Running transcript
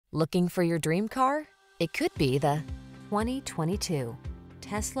Looking for your dream car? It could be the 2022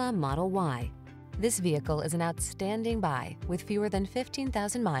 Tesla Model Y. This vehicle is an outstanding buy with fewer than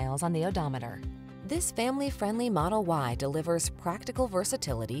 15,000 miles on the odometer. This family-friendly Model Y delivers practical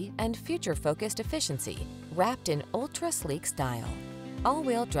versatility and future-focused efficiency, wrapped in ultra-sleek style.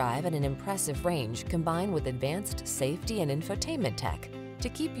 All-wheel drive and an impressive range combine with advanced safety and infotainment tech to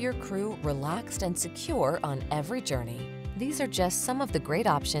keep your crew relaxed and secure on every journey. These are just some of the great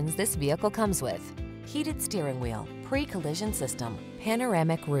options this vehicle comes with: heated steering wheel, pre-collision system,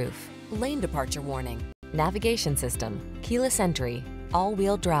 panoramic roof, lane departure warning, navigation system, keyless entry,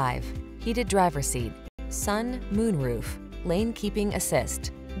 all-wheel drive, heated driver's seat, sun, moonroof, lane keeping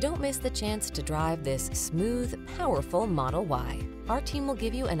assist. Don't miss the chance to drive this smooth, powerful Model Y. Our team will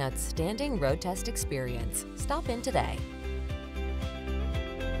give you an outstanding road test experience. Stop in today.